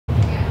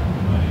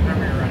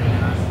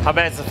How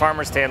bad does the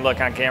farmer's stand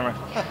look on camera?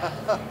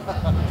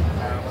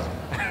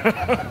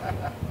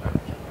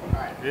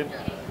 Good.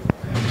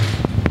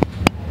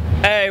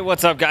 Hey,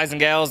 what's up, guys and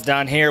gals?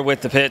 Don here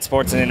with the Pit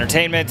Sports and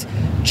Entertainment.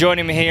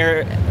 Joining me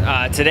here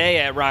today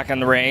at Rock on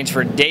the Range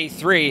for day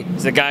 3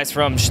 is the guys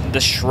from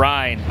the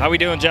Shrine. How we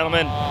doing,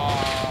 gentlemen?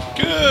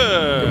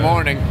 Good. Good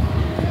morning.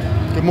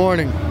 Good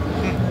morning.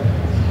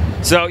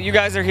 So you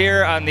guys are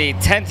here on the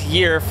 10th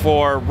year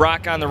for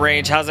Rock on the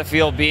Range. How's it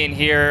feel being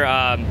here,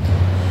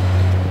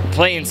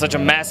 playing such a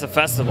massive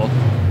festival?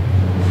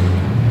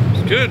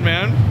 It's good,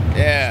 man.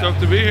 Yeah.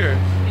 Stoked to be here.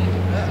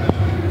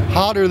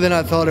 Hotter than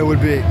I thought it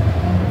would be.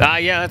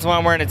 Yeah, that's why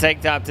I'm wearing a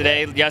tank top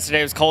today.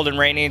 Yesterday was cold and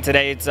rainy, and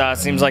today it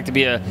seems like to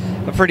be a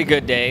pretty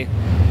good day.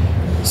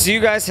 So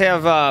you guys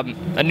have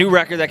a new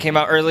record that came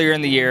out earlier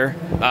in the year,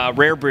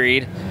 Rare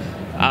Breed.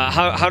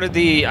 How did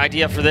the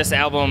idea for this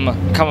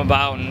album come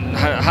about, and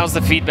how's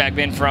the feedback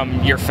been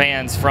from your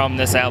fans from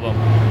this album?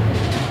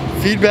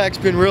 Feedback's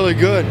been really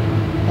good.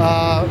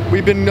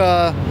 We've been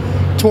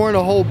touring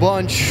a whole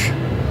bunch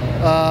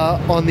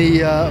on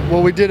the,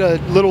 well, we did a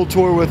little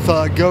tour with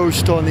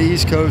Ghost on the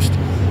East Coast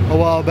a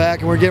while back,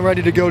 and we're getting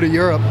ready to go to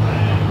Europe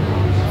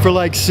for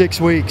like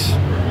 6 weeks.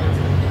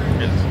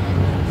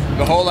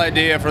 The whole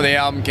idea for the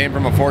album came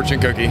from a fortune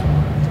cookie.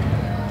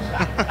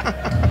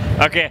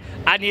 Okay,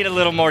 I need a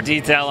little more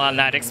detail on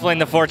that. Explain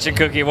the fortune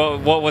cookie.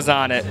 What was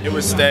on it? It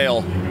was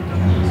stale.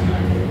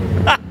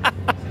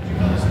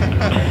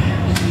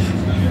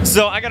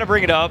 So I gotta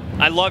bring it up.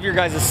 I love your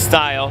guys'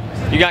 style.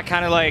 You got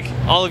kind of like,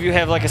 all of you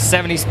have like a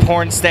 70s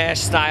porn stash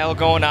style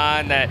going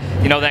on, that,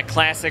 you know, that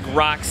classic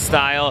rock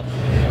style.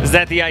 Is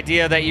that the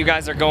idea that you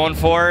guys are going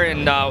for?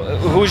 And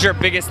who's your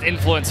biggest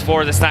influence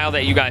for the style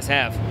that you guys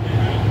have?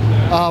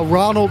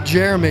 Ronald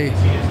Jeremy.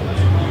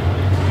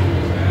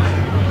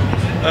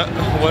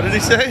 What did he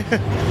say?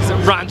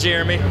 Ron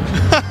Jeremy.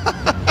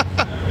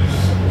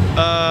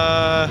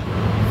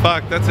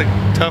 Fuck, that's a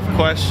tough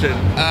question.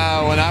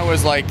 When I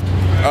was like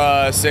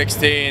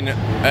 16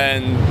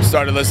 and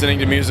started listening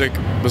to music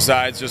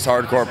besides just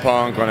hardcore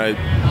punk, when I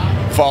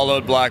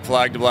followed Black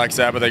Flag to Black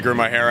Sabbath, I grew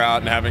my hair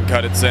out and haven't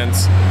cut it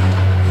since.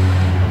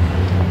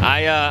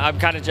 I'm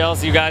kind of jealous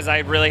of you guys. I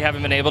really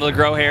haven't been able to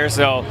grow hair,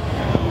 so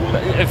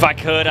if I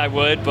could, I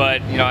would,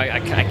 but you know, I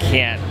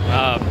can't.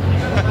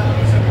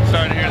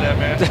 Sorry to hear that,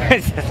 man.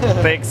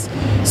 Thanks.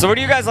 So what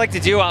do you guys like to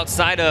do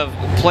outside of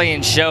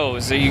playing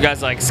shows? Are you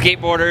guys like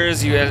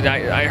skateboarders?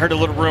 I heard a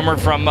little rumor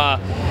from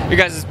you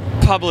guys'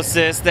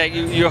 publicist that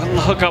you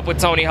hook up with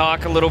Tony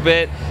Hawk a little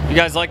bit. You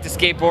guys like to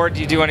skateboard?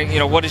 Do you do any, you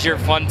know, what is your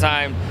fun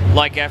time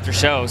like after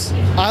shows?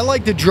 I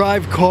like to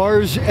drive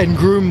cars and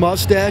groom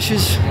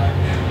mustaches.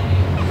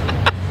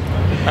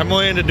 I'm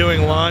really into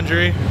doing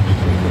laundry,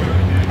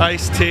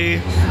 iced tea,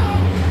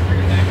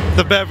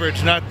 the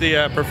beverage, not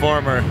the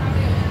performer.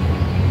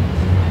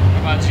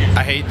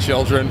 I hate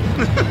children.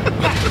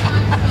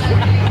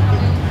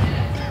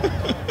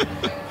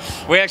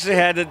 We actually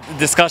had a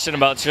discussion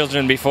about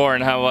children before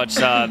and how much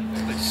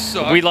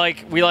we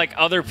like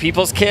other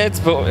people's kids,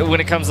 but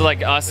when it comes to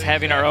like us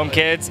having our own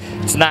kids,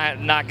 it's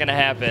not gonna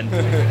happen.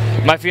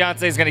 My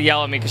fiance is gonna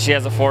yell at me because she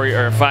has a 4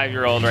 or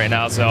 5-year-old right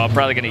now, so I'm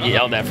probably gonna get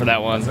yelled at for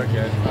that one. That's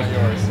okay, not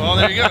yours. Well,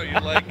 there you go. You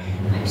like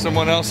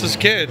someone else's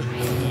kid.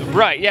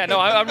 Right? Yeah. No,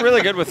 I'm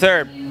really good with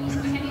her.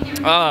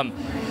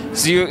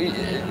 So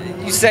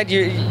you said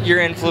your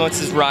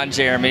influence is Ron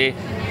Jeremy.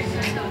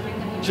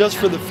 Just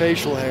for the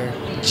facial hair.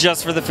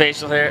 Just for the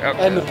facial hair.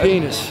 And the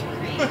penis.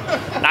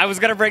 I was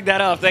gonna bring that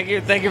up. Thank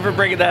you for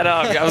bringing that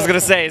up. I was gonna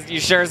say,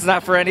 you sure it's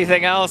not for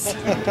anything else?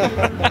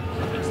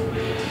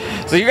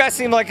 So you guys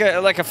seem like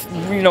a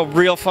you know,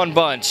 real fun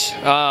bunch.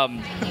 I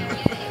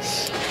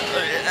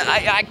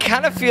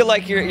kind of feel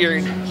like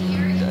you're.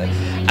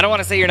 I don't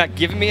want to say you're not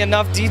giving me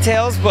enough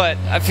details, but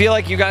I feel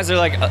like you guys are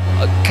like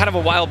kind of a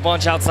wild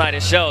bunch outside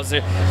of shows.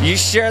 You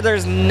sure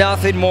there's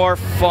nothing more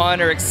fun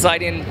or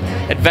exciting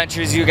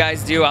adventures you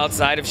guys do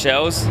outside of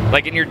shows,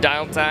 like in your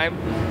downtime?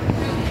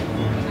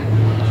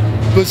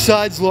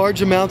 Besides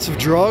large amounts of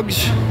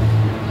drugs?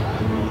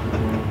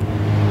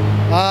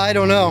 I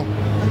don't know.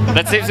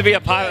 That seems to be a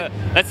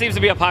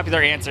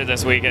popular answer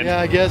this weekend. Yeah,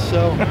 I guess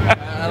so.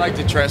 I like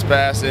to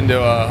trespass into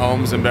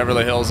homes in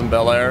Beverly Hills and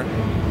Bel Air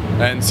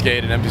and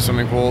skate in empty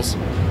swimming pools.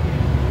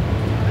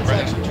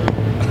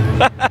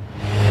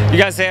 You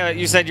guys say,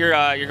 you said you're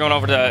going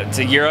over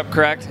to Europe,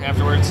 correct?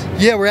 Afterwards?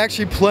 Yeah, we're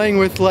actually playing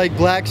with like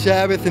Black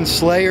Sabbath and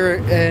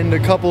Slayer and a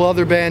couple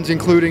other bands,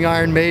 including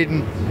Iron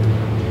Maiden.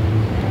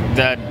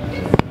 Yeah,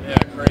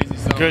 crazy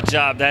stuff. Good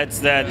job.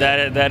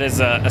 That is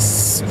a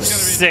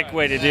sick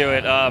way to do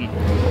it.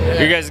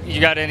 You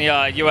got any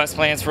U.S.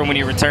 plans for when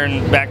you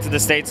return back to the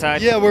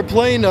stateside? Yeah, we're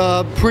playing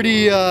a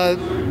pretty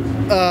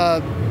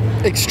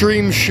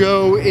extreme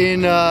show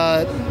in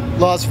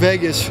Las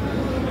Vegas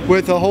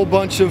with a whole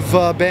bunch of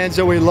bands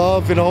that we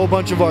love and a whole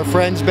bunch of our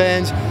friends'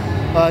 bands.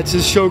 It's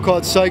a show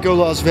called Psycho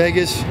Las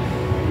Vegas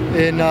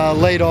in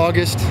late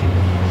August.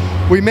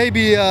 We may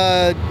be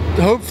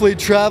hopefully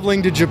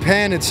traveling to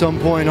Japan at some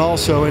point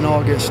also in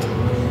August.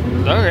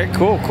 Okay,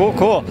 cool.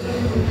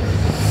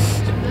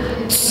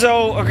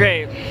 So,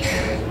 okay.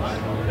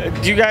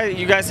 you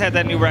guys had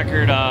that new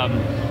record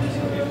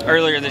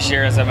earlier this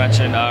year, as I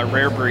mentioned,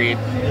 Rare Breed.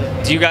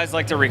 Do you guys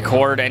like to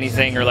record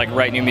anything or like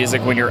write new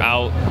music when you're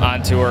out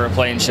on tour or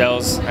playing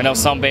shows? I know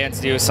some bands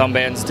do, some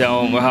bands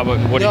don't.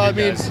 What do you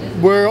guys?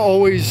 We're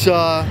always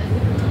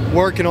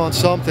working on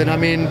something. I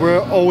mean,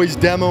 we're always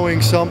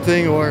demoing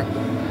something or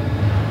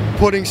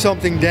putting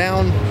something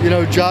down. You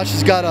know, Josh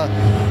has got a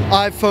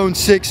iPhone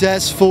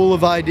 6s full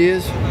of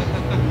ideas.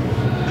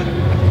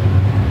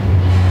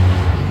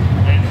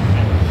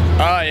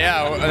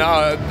 Yeah,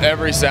 no,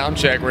 every sound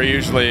check we're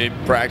usually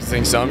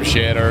practicing some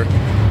shit or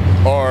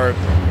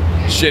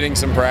shitting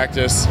some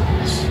practice.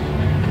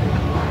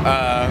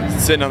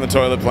 Sitting on the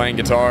toilet playing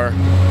guitar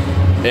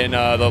in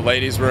the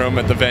ladies' room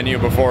at the venue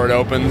before it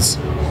opens.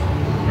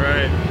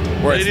 Right.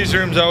 Ladies'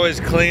 room's always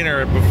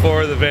cleaner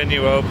before the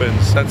venue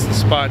opens. That's the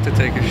spot to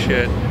take a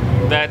shit.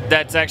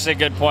 That's actually a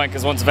good point,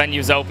 because once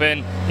venues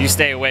open, you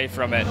stay away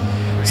from it.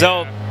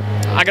 So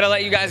I gotta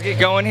let you guys get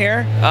going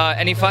here.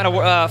 Any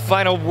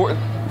final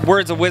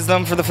words of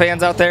wisdom for the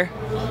fans out there?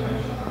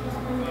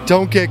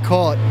 Don't get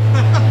caught.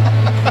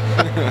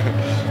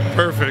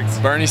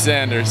 Perfect. Bernie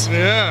Sanders.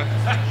 Yeah.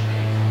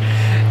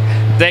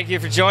 Thank you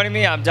for joining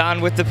me. I'm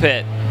Don with The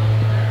Pit.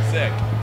 Sick.